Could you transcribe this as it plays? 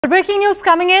Breaking news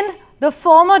coming in. The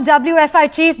former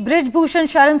WFI chief Brij Bhushan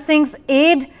Sharan Singh's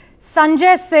aide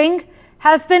Sanjay Singh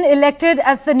has been elected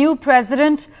as the new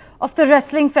president of the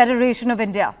Wrestling Federation of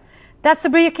India. That's the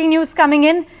breaking news coming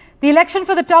in. The election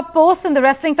for the top post in the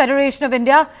Wrestling Federation of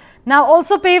India now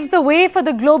also paves the way for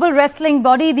the global wrestling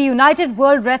body, the United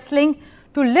World Wrestling,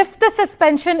 to lift the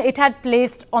suspension it had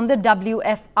placed on the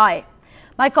WFI.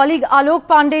 My colleague Alok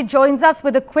Pandey joins us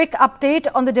with a quick update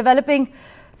on the developing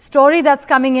story that's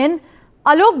coming in.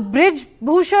 Alok, Brij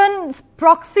Bhushan's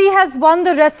proxy has won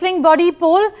the wrestling body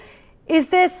poll. Is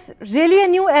this really a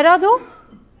new era though?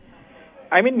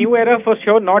 I mean, new era for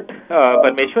sure, not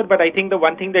Parmeshwar, but I think the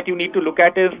one thing that you need to look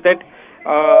at is that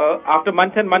after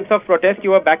months and months of protest,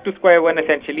 you are back to square one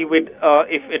essentially with,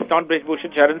 if it's not Brij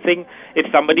Bhushan Sharan Singh,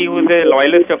 it's somebody who's a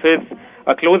loyalist of his,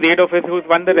 a close aide of his who's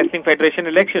won the Wrestling Federation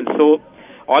election. So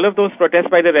all of those protests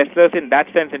by the wrestlers in that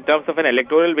sense, in terms of an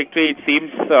electoral victory, it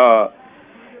seems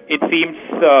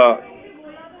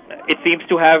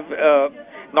to have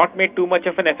not made too much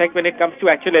of an effect when it comes to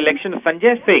actual elections.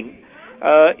 Sanjay Singh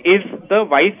is the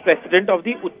vice president of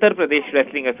the Uttar Pradesh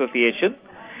Wrestling Association,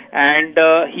 and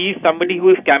he's somebody who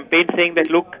is campaigned saying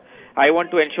that, look, I want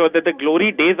to ensure that the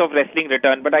glory days of wrestling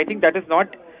return. But I think that is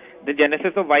not the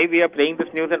genesis of why we are playing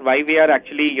this news and why we are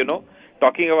actually,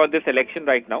 talking about this election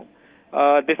right now.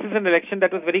 This is an election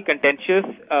that was very contentious.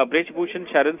 Brij Bhushan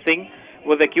Sharan Singh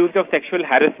was accused of sexual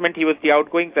harassment. He was the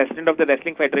outgoing president of the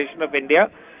Wrestling Federation of India.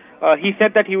 He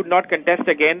said that he would not contest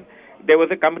again. There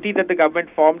was a committee that the government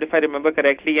formed, if I remember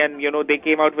correctly, and, they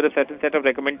came out with a certain set of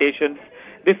recommendations.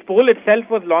 This poll itself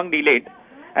was long delayed.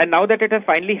 And now that it has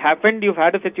finally happened, you've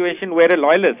had a situation where a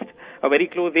loyalist, a very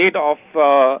close aide of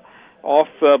Brij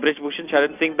Bhushan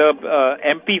Sharan Singh, the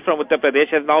MP from Uttar Pradesh,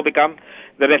 has now become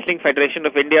the Wrestling Federation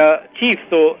of India chief.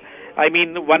 So, I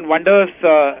mean, one wonders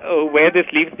where this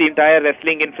leaves the entire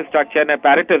wrestling infrastructure and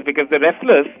apparatus, because the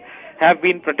wrestlers have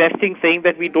been protesting, saying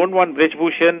that we don't want Brij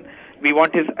Bhushan, we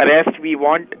want his arrest, we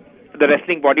want the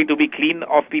wrestling body to be clean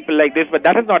of people like this, but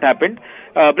that has not happened.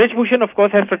 Brij Bhushan, of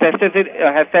course, has protested,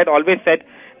 always said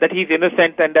that he's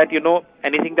innocent and that,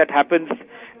 anything that happens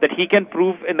that he can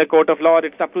prove in the court of law, or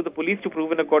it's up to the police to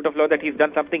prove in a court of law that he's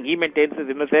done something, he maintains his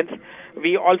innocence.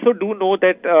 We also do know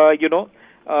that,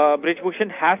 Brij Bhushan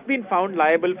has been found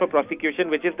liable for prosecution,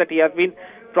 which is that he has been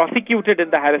prosecuted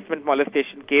in the harassment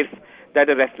molestation case that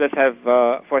the wrestlers have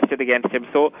foisted against him.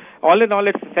 So, all in all,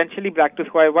 it's essentially back to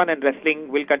square one, and wrestling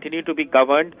will continue to be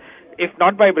governed, if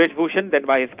not by Brij Bhushan, then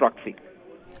by his proxy.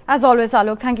 As always,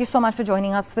 Alok, thank you so much for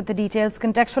joining us with the details,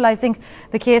 contextualizing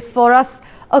the case for us.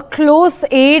 A close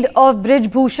aide of Brij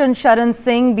Bhushan Sharan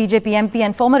Singh, BJP MP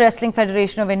and former Wrestling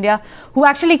Federation of India, who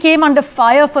actually came under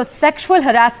fire for sexual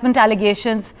harassment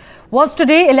allegations, was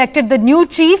today elected the new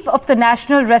chief of the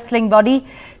national wrestling body.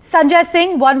 Sanjay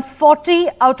Singh won 40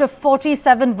 out of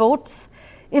 47 votes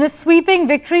in a sweeping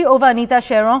victory over Anita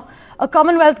Sheoran, a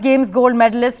Commonwealth Games gold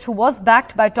medalist who was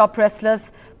backed by top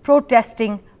wrestlers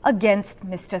protesting against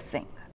Mr Singh.